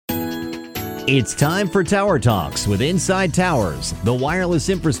It's time for Tower Talks with Inside Towers, the wireless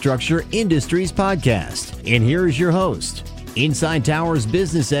infrastructure industry's podcast. And here is your host, Inside Towers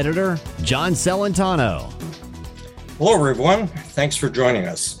business editor, John Celentano. Hello, everyone. Thanks for joining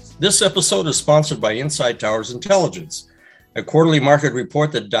us. This episode is sponsored by Inside Towers Intelligence, a quarterly market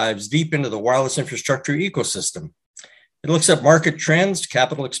report that dives deep into the wireless infrastructure ecosystem. It looks at market trends,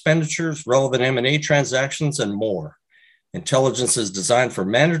 capital expenditures, relevant M&A transactions, and more. Intelligence is designed for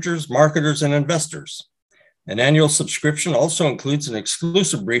managers, marketers, and investors. An annual subscription also includes an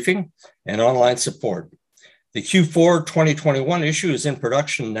exclusive briefing and online support. The Q4 2021 issue is in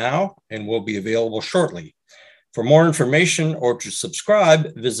production now and will be available shortly. For more information or to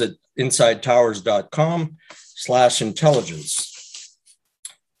subscribe, visit insidetowers.com/intelligence.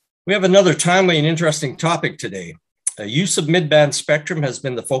 We have another timely and interesting topic today. The use of mid-band spectrum has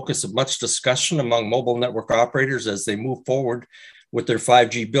been the focus of much discussion among mobile network operators as they move forward with their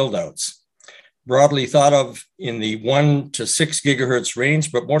 5G buildouts. Broadly thought of in the 1 to 6 gigahertz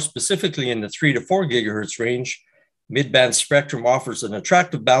range, but more specifically in the 3 to 4 gigahertz range, mid-band spectrum offers an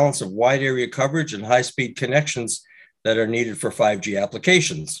attractive balance of wide area coverage and high-speed connections that are needed for 5G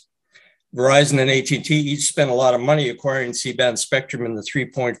applications. Verizon and AT&T each spent a lot of money acquiring C-band spectrum in the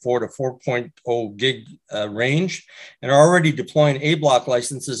 3.4 to 4.0 gig range and are already deploying A-block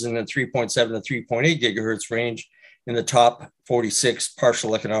licenses in the 3.7 to 3.8 gigahertz range in the top 46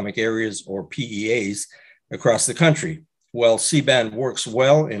 partial economic areas, or PEAs, across the country. While C-band works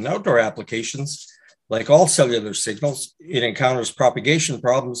well in outdoor applications, like all cellular signals, it encounters propagation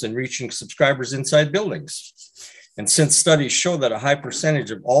problems in reaching subscribers inside buildings. And since studies show that a high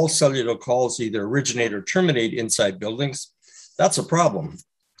percentage of all cellular calls either originate or terminate inside buildings, that's a problem.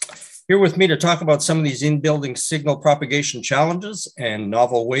 Here with me to talk about some of these in-building signal propagation challenges and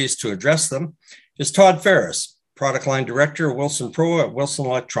novel ways to address them is Todd Ferris, Product Line Director of Wilson Pro at Wilson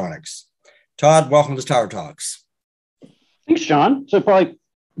Electronics. Todd, welcome to Tower Talks. Thanks, John. So probably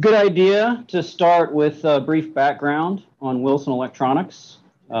good idea to start with a brief background on Wilson Electronics.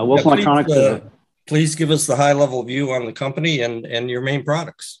 Please give us the high-level view on the company and your main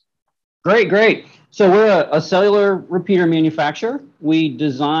products. Great. So we're a cellular repeater manufacturer. We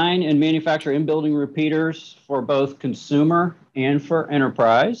design and manufacture in-building repeaters for both consumer and for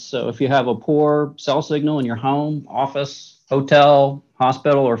enterprise. So if you have a poor cell signal in your home, office, hotel,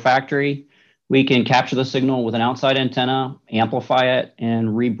 hospital, or factory, we can capture the signal with an outside antenna, amplify it, and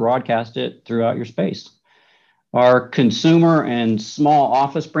rebroadcast it throughout your space. Our consumer and small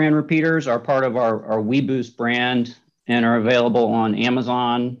office brand repeaters are part of our WeBoost brand and are available on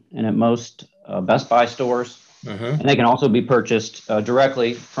Amazon and at most Best Buy stores. And they can also be purchased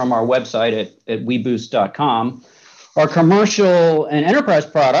directly from our website at weboost.com. Our commercial and enterprise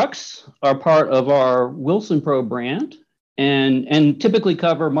products are part of our Wilson Pro brand and typically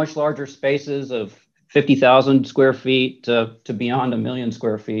cover much larger spaces of 50,000 square feet to beyond 1 million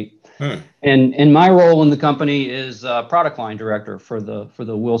square feet. And my role in the company is product line director for the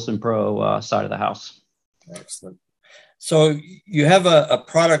Wilson Pro side of the house. Excellent. So you have a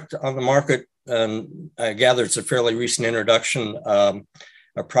product on the market, I gather it's a fairly recent introduction, a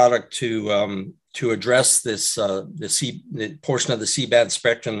product to address this the portion of the C-band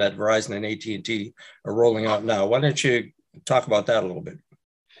spectrum that Verizon and AT&T are rolling out now. Why don't you talk about that a little bit?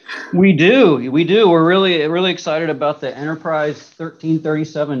 We do. We're really excited about the Enterprise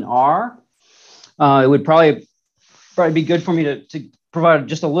 1337R. It would probably be good for me to provide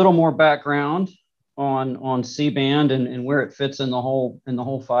just a little more background on C-band and where it fits in the whole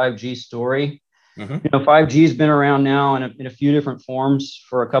 5G story. 5G has been around now in a few different forms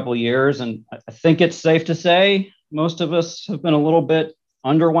for a couple of years, and I think it's safe to say most of us have been a little bit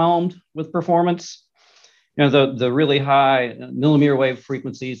underwhelmed with performance. The really high millimeter wave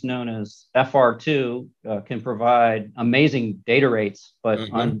frequencies known as FR2 can provide amazing data rates, but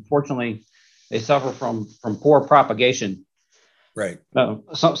unfortunately, they suffer from poor propagation. Right.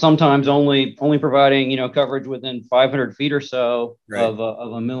 Sometimes only providing coverage within 500 feet or so of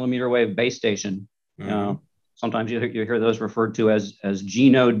a millimeter wave base station. Sometimes you hear those referred to as G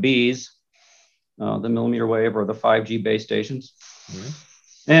node Bs, the millimeter wave or the 5G base stations,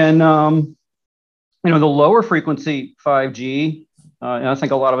 and the lower frequency 5G. I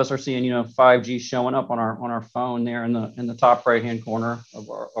think a lot of us are seeing 5G showing up on our phone there in the top right hand corner of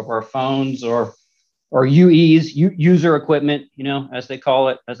our phones or UEs, user equipment, as they call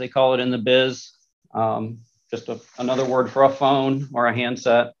it in the biz. Just another word for a phone or a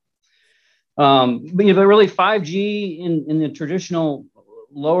handset. But really 5G in the traditional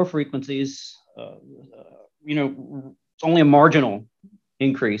lower frequencies, it's only a marginal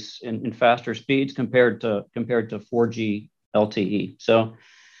increase in faster speeds compared to 4G LTE. So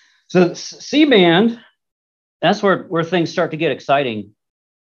So C-band, that's where things start to get exciting.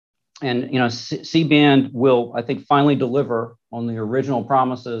 And, C-band will, I think, finally deliver on the original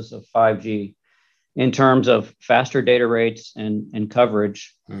promises of 5G in terms of faster data rates and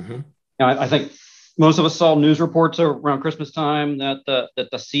coverage. Mm-hmm. I think most of us saw news reports around Christmas time that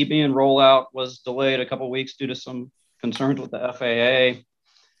the C-band rollout was delayed a couple of weeks due to some concerns with the FAA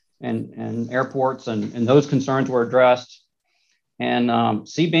and airports, and those concerns were addressed. And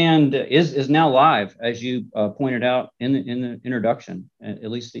C-band is now live, as you pointed out in the introduction. At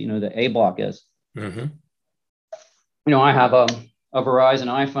least the A block is. Mm-hmm. I have a Verizon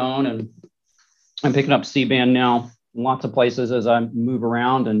iPhone, and I'm picking up C-band now in lots of places as I move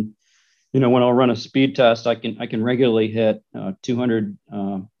around. And when I'll run a speed test, I can regularly hit 200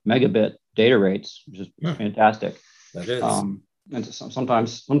 megabit data rates, which is fantastic. That is, and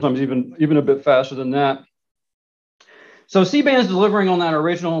sometimes even a bit faster than that. So C-band is delivering on that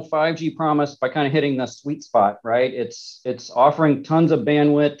original 5G promise by kind of hitting the sweet spot, right? It's offering tons of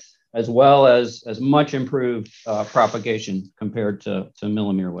bandwidth as well as much improved propagation compared to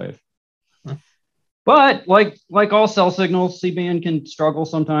millimeter wave. But like all cell signals, C-band can struggle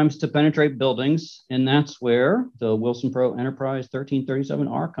sometimes to penetrate buildings, and that's where the Wilson Pro Enterprise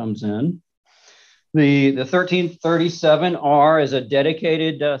 1337R comes in. The 1337R is a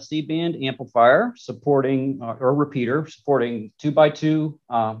dedicated C-band amplifier supporting or repeater supporting 2x2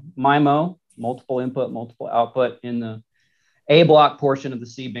 MIMO, multiple input, multiple output in the A block portion of the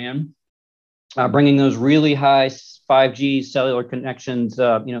C-band, bringing those really high 5G cellular connections,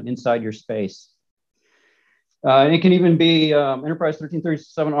 inside your space. And it can even be Enterprise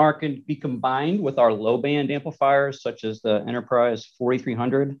 1337R can be combined with our low band amplifiers, such as the Enterprise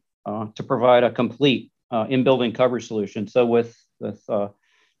 4300. To provide a complete in-building coverage solution. So with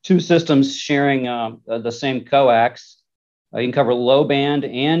two systems sharing the same coax, you can cover low band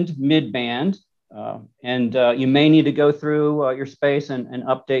and mid band. And you may need to go through your space and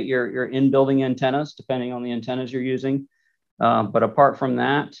update your in-building antennas, depending on the antennas you're using. But apart from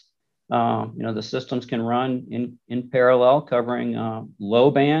that, the systems can run in parallel, covering low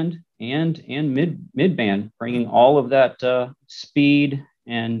band and mid band, bringing all of that speed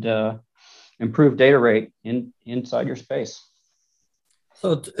and improved data rate inside your space.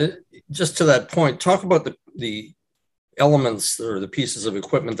 So just to that point, talk about the elements or the pieces of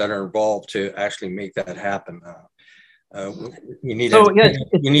equipment that are involved to actually make that happen. You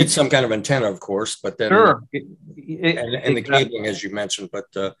need some kind of antenna, of course, but then sure. and the cabling, as you mentioned. But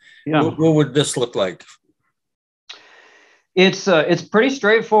what would this look like? It's pretty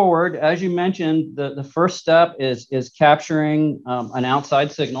straightforward. As you mentioned, the first step is capturing an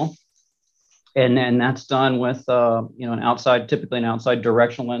outside signal, and then that's done with typically an outside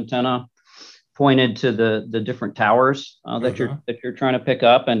directional antenna pointed to the different towers that you're trying to pick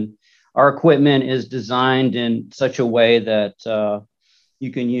up. And our equipment is designed in such a way that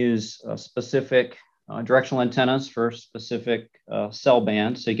you can use specific directional antennas for specific cell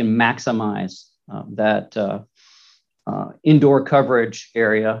bands, so you can maximize that indoor coverage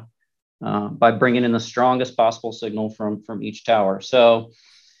area by bringing in the strongest possible signal from each tower. So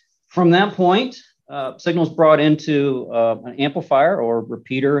from that point, signals brought into an amplifier or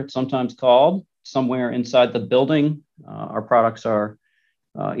repeater, it's sometimes called, somewhere inside the building. Our products are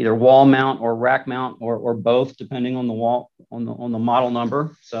either wall mount or rack mount or both, depending on the wall on the model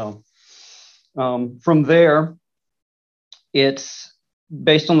number. So from there, it's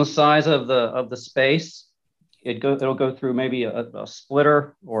based on the size of the space. It'll go through maybe a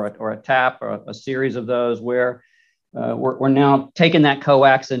splitter or a tap or a series of those where we're now taking that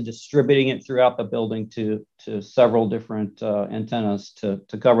coax and distributing it throughout the building to several different antennas to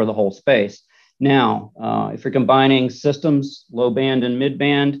cover the whole space. Now, if you're combining systems, low band and mid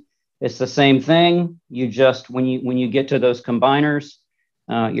band, it's the same thing. You just when you get to those combiners,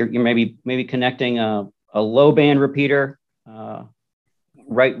 you're maybe connecting a low band repeater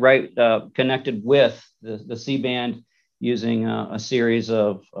connected with the C-band using a series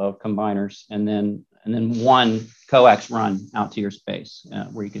of combiners, and then one coax run out to your space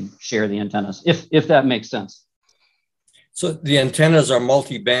where you can share the antennas, if that makes sense. So the antennas are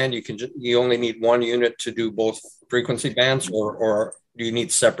multi-band. You only need one unit to do both frequency bands, or do you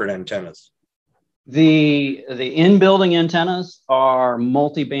need separate antennas? The in-building antennas are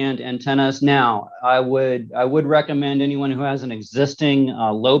multi-band antennas. Now, I would recommend anyone who has an existing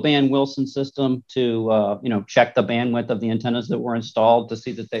low-band Wilson system to check the bandwidth of the antennas that were installed to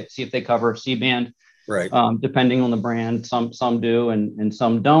see if they cover C-band. Right. Depending on the brand, some do and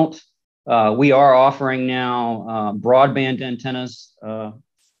some don't. We are offering now broadband antennas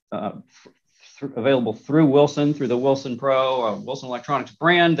available through Wilson, through the Wilson Pro or Wilson Electronics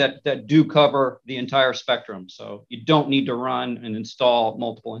brand that do cover the entire spectrum. So you don't need to run and install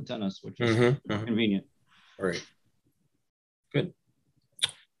multiple antennas, which is convenient. All right.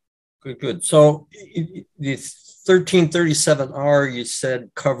 Good. So the 1337R, you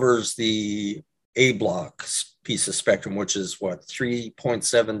said, covers the A block piece of spectrum, which is what,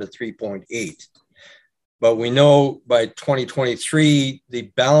 3.7 to 3.8. But we know by 2023, the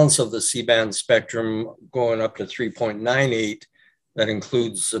balance of the C-band spectrum going up to 3.98, that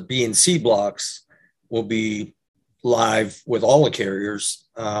includes B and C blocks, will be live with all the carriers.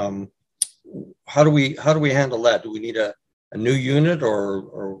 How do we handle that? Do we need a new unit,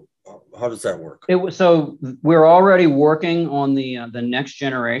 or how does that work? So we're already working on the next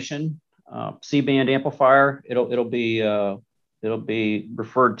generation C-band amplifier. It'll be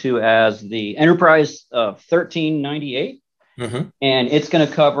referred to as the Enterprise 1398. And it's going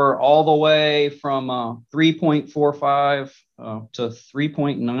to cover all the way from 3.45 to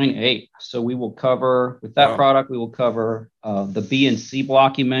 3.98. So we will cover, with that product, we will cover the B and C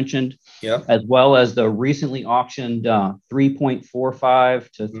block you mentioned, as well as the recently auctioned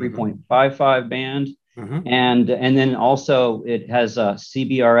 3.45 to 3.55 band. And then also it has a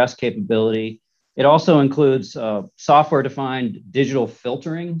CBRS capability. It also includes software-defined digital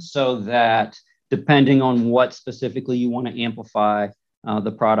filtering, so that depending on what specifically you want to amplify,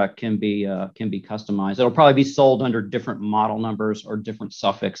 the product can be customized. It'll probably be sold under different model numbers or different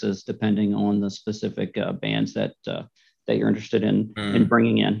suffixes depending on the specific bands that you're interested in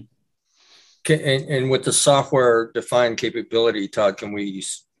bringing in. And with the software-defined capability, Todd, can we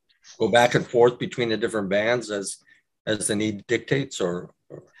go back and forth between the different bands as the need dictates, or?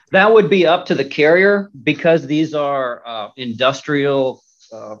 That would be up to the carrier, because these are industrial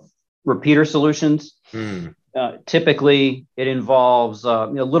repeater solutions. Typically, it involves a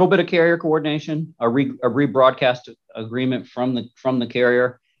little bit of carrier coordination, a rebroadcast agreement from the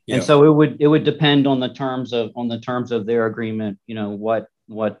carrier, and so it would depend on the terms of their agreement. What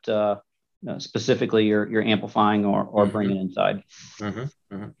specifically you're amplifying or bringing inside.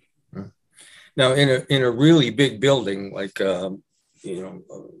 Now, in a really big building, like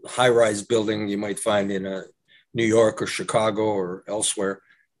high-rise building you might find in New York or Chicago or elsewhere,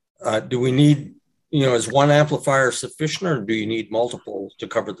 do we need, is one amplifier sufficient, or do you need multiple to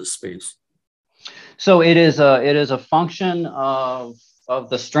cover the space? So it is a function of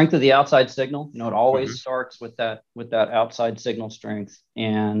the strength of the outside signal. It always starts with that outside signal strength,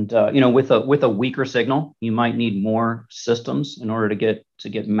 and with a weaker signal, you might need more systems in order to get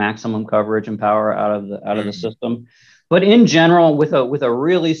maximum coverage and power out of the system. But in general, with a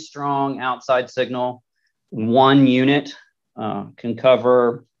really strong outside signal, one unit can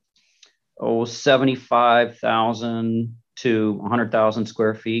cover 75,000 to 100,000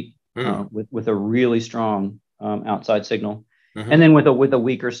 square feet with a really strong outside signal. And then with a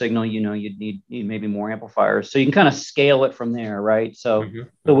weaker signal, you'd need maybe more amplifiers. So you can kind of scale it from there, right? So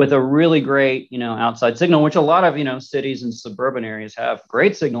with a really great, outside signal, which a lot of, cities and suburban areas have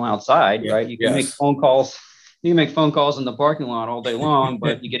great signal outside, right? You can make phone calls. You can make phone calls in the parking lot all day long,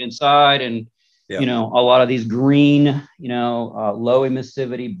 but you get inside and, a lot of these green, low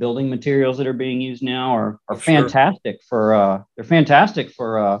emissivity building materials that are being used now are fantastic for,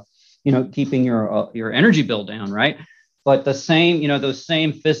 keeping your energy bill down, right? But the same, those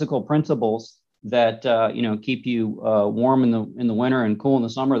same physical principles that, keep you warm in the winter and cool in the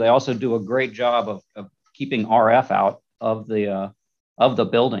summer, they also do a great job of keeping RF out of the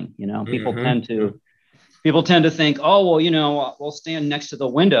building. People tend to think, oh, well, we'll stand next to the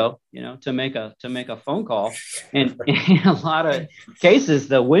window, to make a phone call. And in a lot of cases,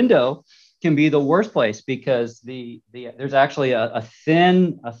 the window can be the worst place, because there's actually a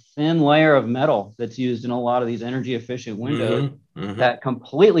thin layer of metal that's used in a lot of these energy efficient windows that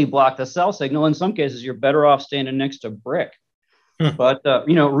completely block the cell signal. In some cases, you're better off standing next to brick. But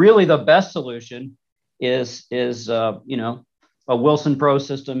really the best solution is a Wilson Pro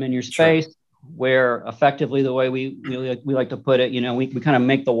system in your space. Where effectively, the way we like to put it, we kind of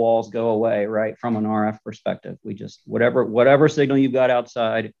make the walls go away, right? From an RF perspective, we just whatever signal you've got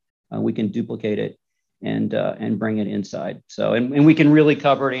outside, we can duplicate it and bring it inside. So and we can really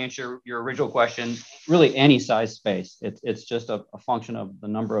cover, to answer your original question, really any size space. It's just a function of the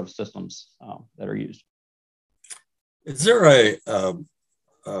number of systems that are used. Is there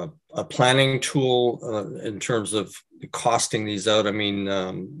a planning tool in terms of costing these out? I mean,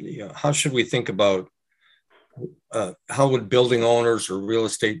 how should we think about how would building owners or real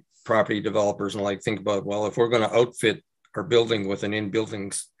estate property developers and think about, well, if we're going to outfit our building with an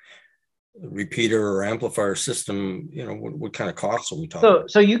in-building repeater or amplifier system, what kind of costs are we talking?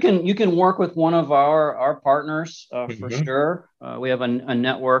 So you can work with one of our partners for sure. We have a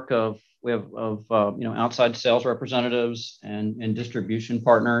network of outside sales representatives and distribution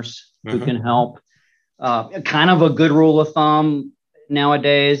partners who can help. Kind of a good rule of thumb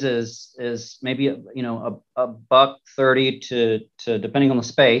nowadays is maybe a $1.30 to depending on the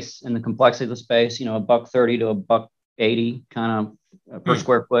space and the complexity of the space, $1.30 to $1.80 kind of per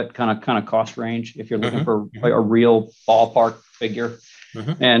square foot kind of cost range if you're looking for a real ballpark figure.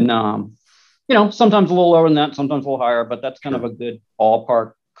 And sometimes a little lower than that, sometimes a little higher, but that's kind of a good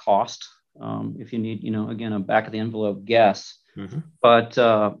ballpark cost if you need again a back of the envelope guess. But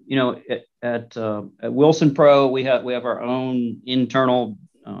at Wilson Pro we have our own internal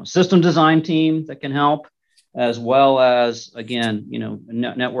system design team that can help, as well as again a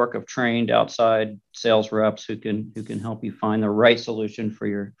network of trained outside sales reps who can help you find the right solution for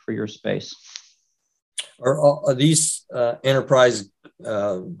your space. Are these enterprise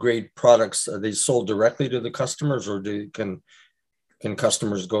grade products, are they sold directly to the customers, or can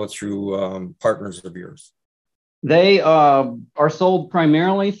customers go through partners of yours? They are sold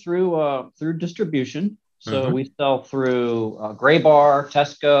primarily through distribution. So we sell through Graybar,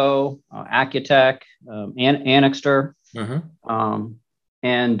 Tesco, Accutech, and Annixter,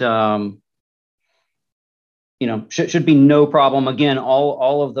 should be no problem. Again,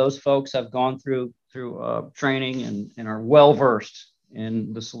 all of those folks have gone through training and are well versed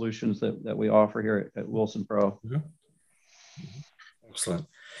in the solutions that we offer here at Wilson Pro. Excellent.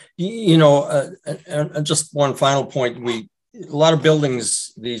 Just one final point. A lot of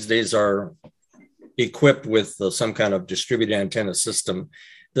buildings these days are equipped with some kind of distributed antenna system.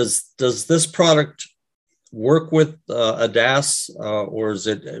 Does this product work with a DAS, or is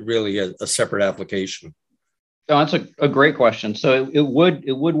it really a separate application? Oh, that's a great question. So it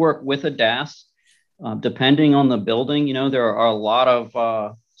would work with a DAS, depending on the building. There are a lot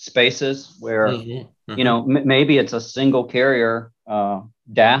of spaces where maybe it's a single carrier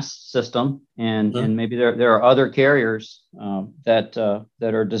DAS system, and maybe there are other carriers that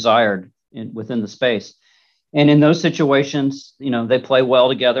are desired within the space. And in those situations, they play well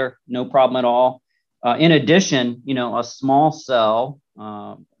together, no problem at all. In addition, a small cell,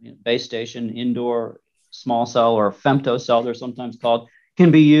 base station, indoor small cell, or femtocell, they're sometimes called,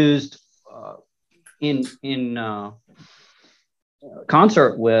 can be used in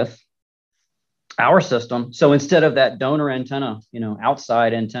concert with our system. So instead of that donor antenna,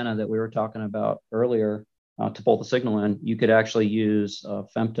 outside antenna that we were talking about earlier to pull the signal in, you could actually use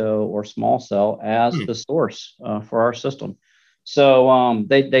femto or small cell as the source for our system. So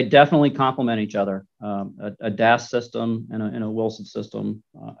they definitely complement each other. A DAS system and a Wilson system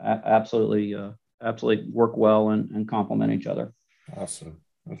absolutely work well and complement each other. Awesome.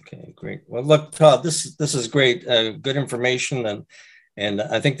 Okay, great. Well, look, Todd, this is great. Good information, and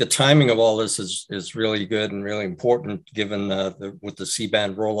I think the timing of all this is really good and really important, given with the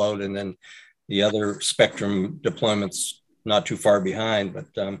C-band rollout and then the other spectrum deployments not too far behind. But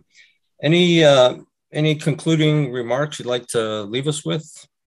any concluding remarks you'd like to leave us with?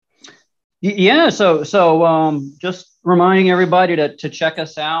 Yeah. So just reminding everybody to check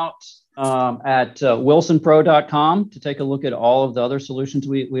us out at wilsonpro.com to take a look at all of the other solutions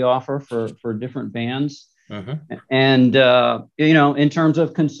we offer for different bands. And, in terms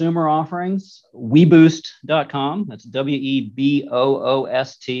of consumer offerings, weboost.com, that's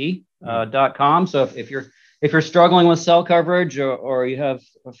WEBOOST.com. So if you're struggling with cell coverage or you have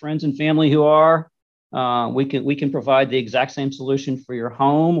friends and family who are, we can provide the exact same solution for your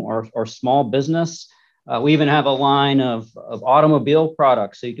home or small business. We even have a line of automobile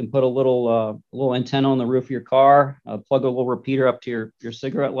products, so you can put a little antenna on the roof of your car, plug a little repeater up to your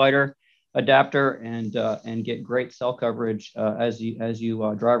cigarette lighter adapter, and get great cell coverage as you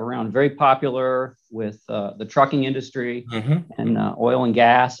drive around. Very popular with the trucking industry and oil and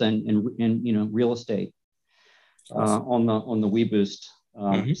gas and real estate on the WeBoost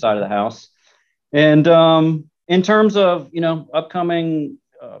side of the house. And in terms of upcoming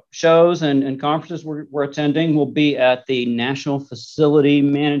shows and conferences we're attending, we'll be at the National Facility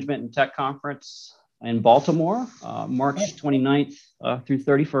Management and Tech Conference in Baltimore, March 29th through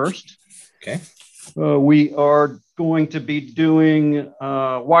 31st. Okay. We are going to be doing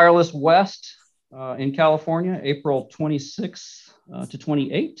Wireless West in California, April 26th to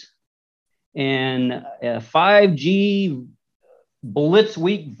 28th, and a 5G Blitz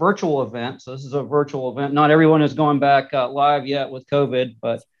Week virtual event. So this is a virtual event. Not everyone has gone back live yet with COVID,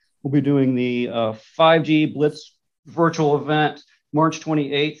 but we'll be doing the 5G Blitz virtual event March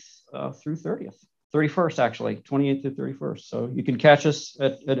 28th through 30th. 31st, actually, 28th to 31st. So you can catch us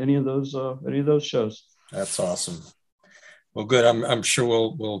at any of those shows. That's awesome. Well, good. I'm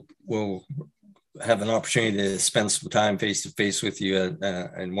sure we'll have an opportunity to spend some time face to face with you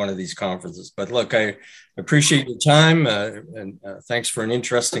in one of these conferences. But look, I appreciate your time and thanks for an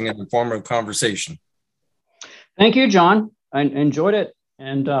interesting and informative conversation. Thank you, John. I enjoyed it.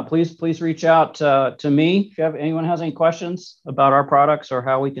 And please reach out to me if anyone has any questions about our products or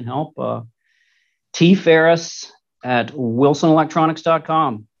how we can help.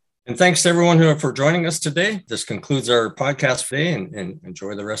 tferris@wilsonelectronics.com. And thanks to everyone for joining us today. This concludes our podcast today, and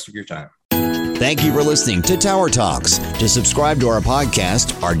enjoy the rest of your time. Thank you for listening to Tower Talks. To subscribe to our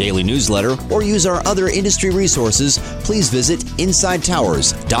podcast, our daily newsletter, or use our other industry resources, please visit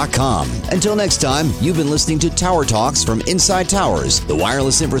InsideTowers.com. Until next time, you've been listening to Tower Talks from Inside Towers, the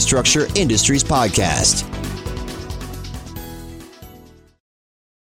Wireless Infrastructure Industries Podcast.